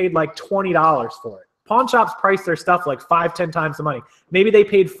chance they paid like $20 for it. Pawn shops price their stuff like 5-10 times the money. Maybe they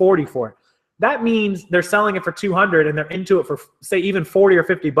paid $40 for it. That means they're selling it for $200 and they're into it for, say, even $40 or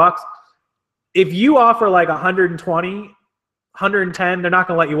 $50. If you offer like $120, $110, they're not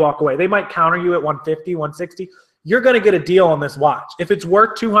going to let you walk away. They might counter you at $150, $160. You're going to get a deal on this watch. If it's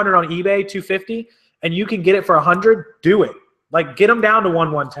worth $200 on eBay, $250, and you can get it for $100, do it. Like, get them down to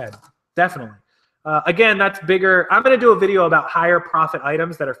 $110. Definitely. Again, that's bigger. I'm going to do a video about higher profit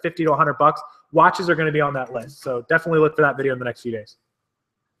items that are $50 to $100. Watches are going to be on that list. So definitely look for that video in the next few days.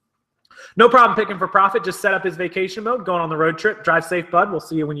 No problem picking for profit. Just set up his vacation mode, going on the road trip. Drive safe, bud. We'll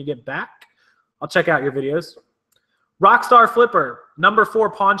see you when you get back. I'll check out your videos. Rockstarflipper,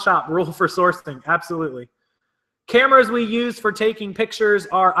 #4 pawn shop rule for sourcing. Absolutely. Cameras we use for taking pictures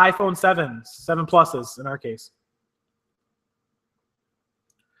are iPhone 7s, 7 Pluses in our case.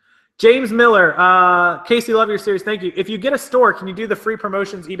 James Miller, Casey, love your series. Thank you. If you get a store, can you do the free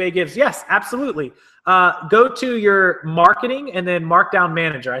promotions eBay gives? Yes, absolutely. Go to your marketing and then markdown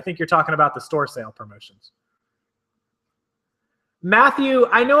manager. I think you're talking about the store sale promotions. Matthew,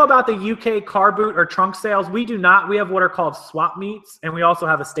 I know about the UK car boot or trunk sales. We do not. We have what are called swap meets, and we also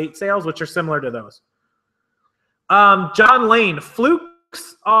have estate sales, which are similar to those. John Lane, Fluke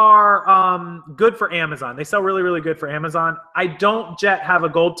are good for Amazon. They sell really, really good for Amazon. I don't yet have a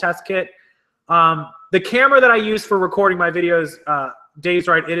gold test kit. The camera that I use for recording my videos, Dave's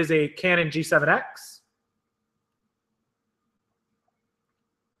right, it is a Canon G7X.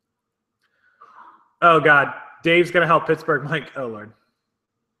 Oh, God. Dave's going to help Pittsburgh Mike. Oh, Lord.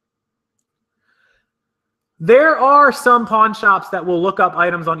 There are some pawn shops that will look up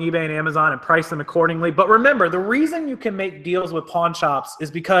items on eBay and Amazon and price them accordingly. But remember, the reason you can make deals with pawn shops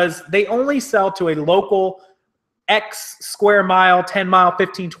is because they only sell to a local X square mile, 10 mile,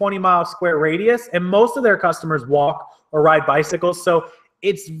 15, 20 mile square radius. And most of their customers walk or ride bicycles. So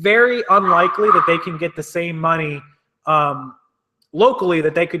it's very unlikely that they can get the same money locally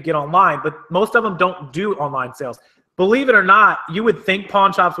that they could get online. But most of them don't do online sales. Believe it or not, you would think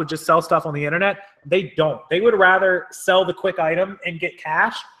pawn shops would just sell stuff on the internet. They don't. They would rather sell the quick item and get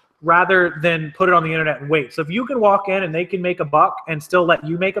cash rather than put it on the internet and wait. So if you can walk in and they can make a buck and still let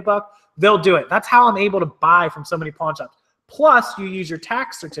you make a buck, they'll do it. That's how I'm able to buy from so many pawn shops. Plus, you use your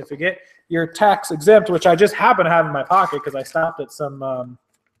tax certificate, your tax exempt, which I just happen to have in my pocket because I stopped at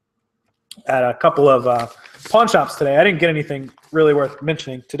at a couple of pawn shops today. I didn't get anything really worth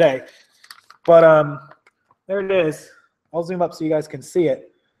mentioning today, but there it is. I'll zoom up so you guys can see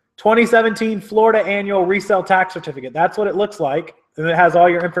it. 2017 Florida Annual Resale Tax Certificate. That's what it looks like. And it has all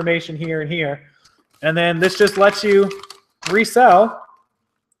your information here and here. And then this just lets you resell.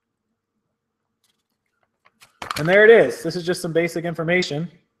 And there it is. This is just some basic information.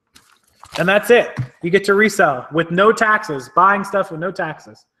 And that's it. You get to resell with no taxes, buying stuff with no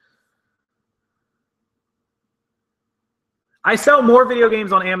taxes. I sell more video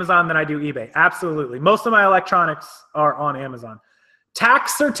games on Amazon than I do eBay. Absolutely. Most of my electronics are on Amazon.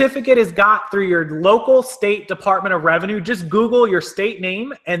 Tax certificate is got through your local state Department of Revenue. Just Google your state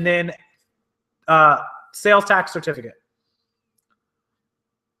name and then sales tax certificate.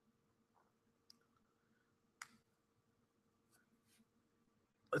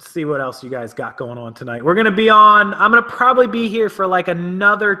 Let's see what else you guys got going on tonight. We're going to be on, I'm going to probably be here for like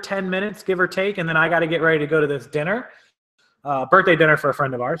another 10 minutes, give or take, and then I got to get ready to go to this dinner. Birthday dinner for a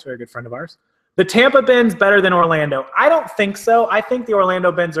friend of ours, very good friend of ours. The Tampa bins better than Orlando? I don't think so. I think the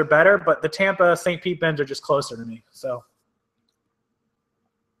Orlando bins are better, but the Tampa St. Pete bins are just closer to me. So,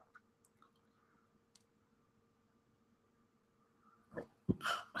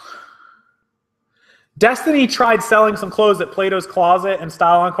 Destiny tried selling some clothes at Plato's Closet and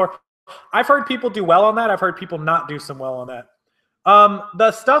Style Encore. I've heard people do well on that. I've heard people not do some well on that.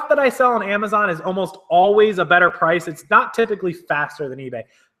 The stuff that I sell on Amazon is almost always a better price. It's not typically faster than eBay.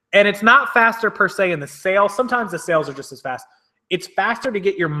 And it's not faster per se in the sale. Sometimes the sales are just as fast. It's faster to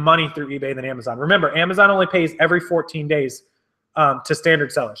get your money through eBay than Amazon. Remember, Amazon only pays every 14 days to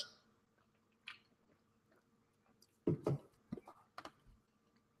standard sellers.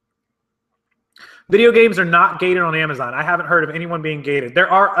 Video games are not gated on Amazon. I haven't heard of anyone being gated.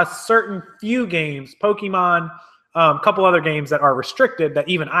 There are a certain few games, Pokemon, a couple other games that are restricted that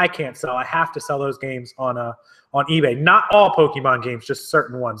even I can't sell. I have to sell those games on eBay. Not all Pokemon games, just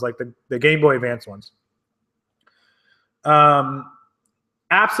certain ones, like the Game Boy Advance ones.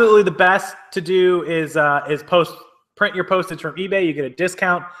 Absolutely the best to do is print your postage from eBay. You get a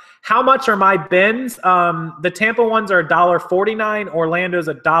discount. How much are my bins? The Tampa ones are $1.49. Orlando's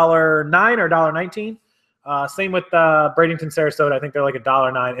 $1.09 or $1.19. Same with Bradenton, Sarasota. I think they're like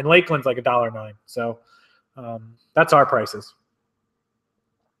 $1.09. And Lakeland's like $1.09. So that's our prices.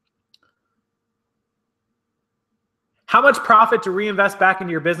 How much profit to reinvest back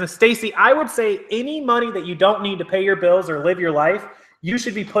into your business? Stacy, I would say any money that you don't need to pay your bills or live your life, you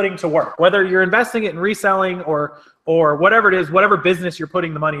should be putting to work. Whether you're investing it in reselling or whatever it is, whatever business you're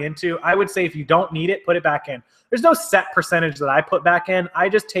putting the money into, I would say if you don't need it, put it back in. There's no set percentage that I put back in. I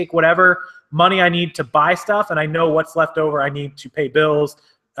just take whatever money I need to buy stuff, and I know what's left over I need to pay bills,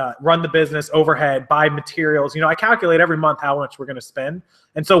 run the business, overhead, buy materials. You know, I calculate every month how much we're going to spend.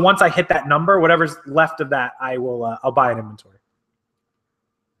 And so once I hit that number, whatever's left of that, I'll buy an inventory.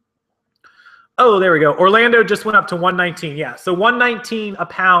 Oh, there we go. Orlando just went up to $119. Yeah, so $119 a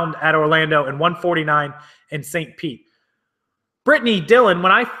pound at Orlando and $149 in St. Pete. Brittany, Dylan,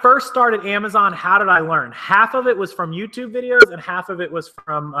 when I first started Amazon, how did I learn? Half of it was from YouTube videos and half of it was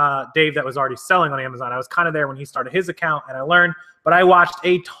from Dave that was already selling on Amazon. I was kind of there when he started his account and I learned, but I watched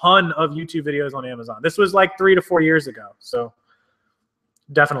a ton of YouTube videos on Amazon. This was like 3 to 4 years ago, so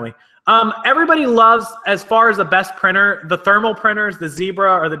definitely. Everybody loves, as far as the best printer, the thermal printers, the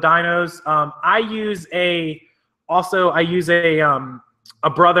Zebra or the Dynos. I use a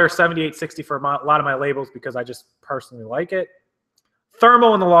Brother 7860 for a lot of my labels because I just personally like it.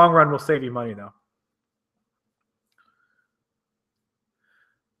 Thermal in the long run will save you money though.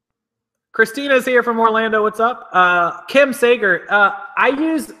 Christina's here from Orlando. What's up? Kim Sager. I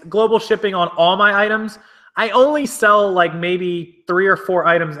use global shipping on all my items. I only sell like maybe 3 or 4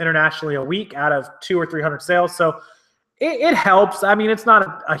 items internationally a week out of 200 or 300 sales. So it helps. I mean, it's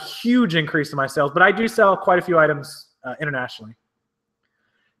not a huge increase in my sales, but I do sell quite a few items internationally.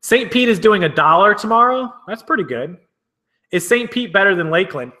 St. Pete is doing $1 tomorrow. That's pretty good. Is St. Pete better than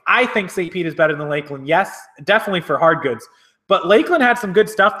Lakeland? I think St. Pete is better than Lakeland. Yes, definitely for hard goods. But Lakeland had some good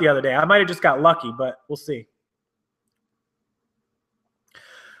stuff the other day. I might have just got lucky, but we'll see.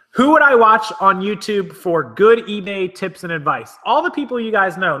 Who would I watch on YouTube for good eBay tips and advice? All the people you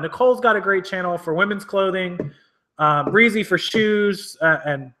guys know. Nicole's got a great channel for women's clothing. Breezy for shoes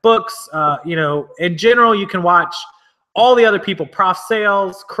and books. You know, in general, you can watch all the other people. Prof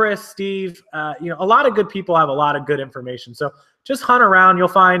Sales, Chris, Steve. You know, a lot of good people have a lot of good information. So just hunt around. You'll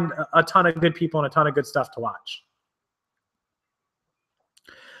find a ton of good people and a ton of good stuff to watch.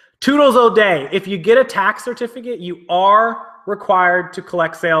 Toodles O'Day. If you get a tax certificate, you are required to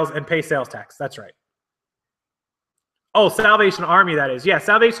collect sales and pay sales tax. That's right. Oh, Salvation Army, that is. Yeah,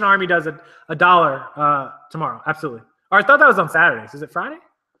 Salvation Army does $1 tomorrow. Absolutely. Or I thought that was on Saturdays. Is it Friday?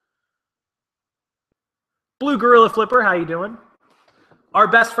 Blue Gorilla Flipper, how you doing? Our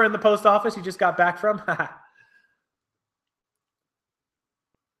best friend in the post office you just got back from.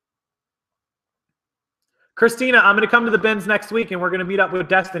 Christina, I'm going to come to the bins next week, and we're going to meet up with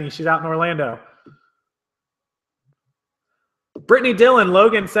Destiny. She's out in Orlando. Brittany Dillon,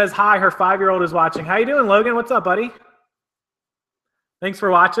 Logan says hi. Her 5-year-old is watching. How you doing, Logan? What's up, buddy? Thanks for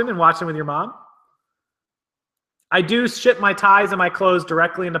watching and watching with your mom. I do ship my ties and my clothes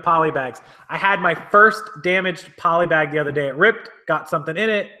directly into poly bags. I had my first damaged poly bag the other day. It ripped, got something in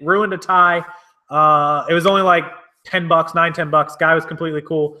it, ruined a tie. It was only like $10, $9-10. Guy was completely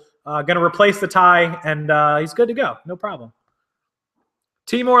cool. Going to replace the tie, and he's good to go. No problem.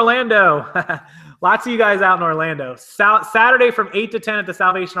 Team Orlando. Lots of you guys out in Orlando. Saturday from 8 to 10 at the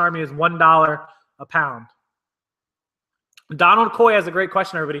Salvation Army is $1 a pound. Donald Coy has a great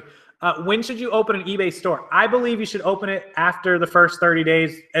question, everybody. When should you open an eBay store? I believe you should open it after the first 30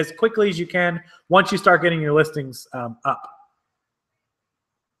 days, as quickly as you can, once you start getting your listings up.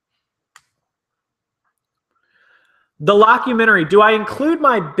 The Lockumentary, do I include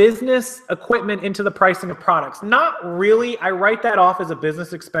my business equipment into the pricing of products? Not really. I write that off as a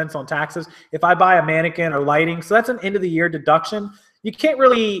business expense on taxes if I buy a mannequin or lighting. So that's an end of the year deduction. You can't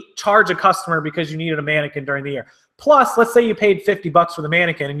really charge a customer because you needed a mannequin during the year. Plus, let's say you paid $50 for the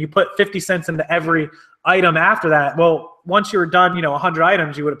mannequin and you put 50 cents into every item after that. Well, once you were done, 100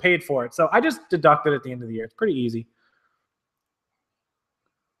 items, you would have paid for it. So I just deduct it at the end of the year. It's pretty easy.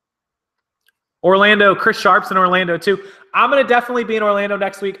 Orlando, Chris Sharp's in Orlando too. I'm going to definitely be in Orlando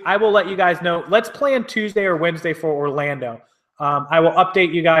next week. I will let you guys know. Let's plan Tuesday or Wednesday for Orlando. I will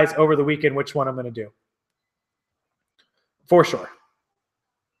update you guys over the weekend which one I'm going to do. For sure.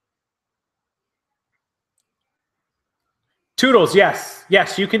 Toodles, yes.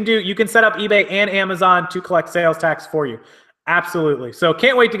 Yes, you can set up eBay and Amazon to collect sales tax for you. Absolutely. So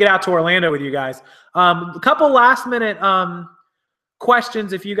can't wait to get out to Orlando with you guys. A couple last minute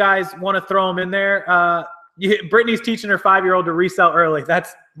questions if you guys want to throw them in there. Brittany's teaching her 5-year-old to resell early.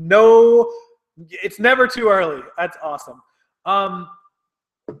 It's never too early. That's awesome.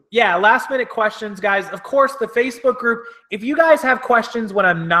 Yeah, last minute questions, guys. Of course, the Facebook group, if you guys have questions when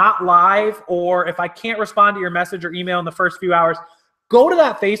I'm not live, or if I can't respond to your message or email in the first few hours, go to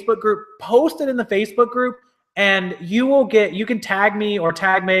that Facebook group, post it in the Facebook group, and you can tag me or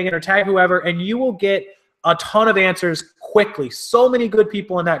tag Megan or tag whoever, and you will get a ton of answers quickly. So many good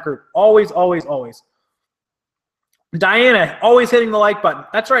people in that group. Always, always, always. Diana, always hitting the like button.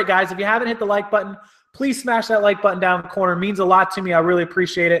 That's right, guys. If you haven't hit the like button, please smash that like button down in the corner. It means a lot to me. I really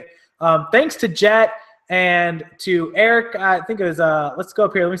appreciate it. Thanks to Jet and to Eric. I think it was, let's go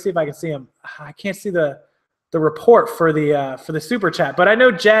up here. Let me see if I can see him. I can't see the report for the super chat, but I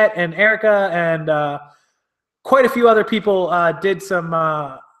know Jet and Erica and quite a few other people did some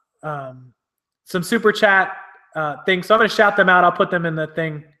super chat things. So I'm going to shout them out. I'll put them in the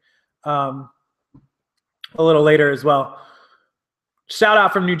thing a little later as well. Shout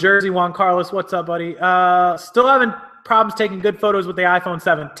out from New Jersey, Juan Carlos. What's up, buddy? Still having problems taking good photos with the iPhone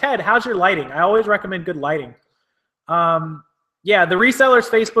 7. Ted, how's your lighting? I always recommend good lighting. Yeah, the resellers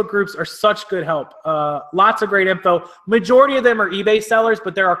Facebook groups are such good help. Lots of great info. Majority of them are eBay sellers,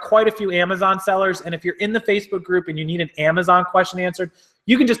 but there are quite a few Amazon sellers. And if you're in the Facebook group and you need an Amazon question answered,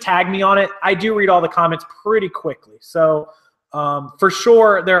 you can just tag me on it. I do read all the comments pretty quickly. So for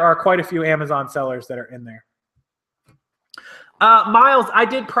sure, there are quite a few Amazon sellers that are in there. Miles, I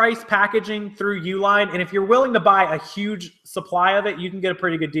did price packaging through Uline, and if you're willing to buy a huge supply of it, you can get a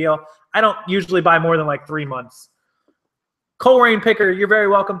pretty good deal. I don't usually buy more than like 3 months. Coleraine Picker, you're very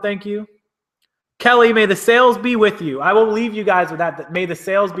welcome. Thank you. Kelly, may the sales be with you. I will leave you guys with that. May the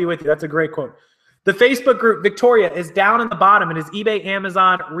sales be with you. That's a great quote. The Facebook group, Victoria, is down in the bottom. It is eBay,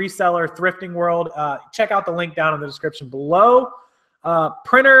 Amazon, reseller, thrifting world. Check out the link down in the description below.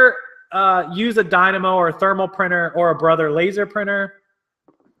 Printer, use a dynamo or a thermal printer or a Brother laser printer.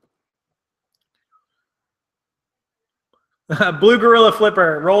 Blue Gorilla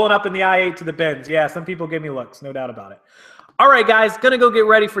Flipper, rolling up in the i8 to the bins. Yeah, some people give me looks, no doubt about it. All right, guys, going to go get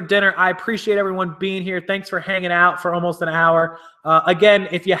ready for dinner. I appreciate everyone being here. Thanks for hanging out for almost an hour. Again,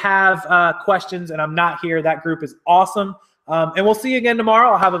 if you have questions and I'm not here, that group is awesome. And we'll see you again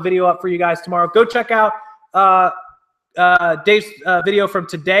tomorrow. I'll have a video up for you guys tomorrow. Go check out Dave's video from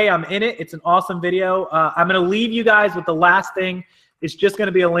today. I'm in it. It's an awesome video. I'm going to leave you guys with the last thing. It's just going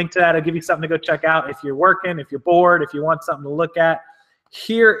to be a link to that. I'll give you something to go check out if you're working, if you're bored, if you want something to look at.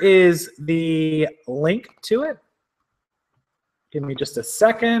 Here is the link to it. Give me just a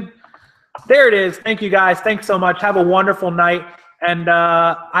second. There it is. Thank you, guys. Thanks so much. Have a wonderful night. And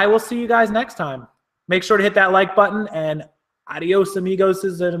I will see you guys next time. Make sure to hit that like button. And adios, amigos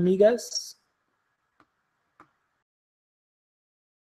and amigas.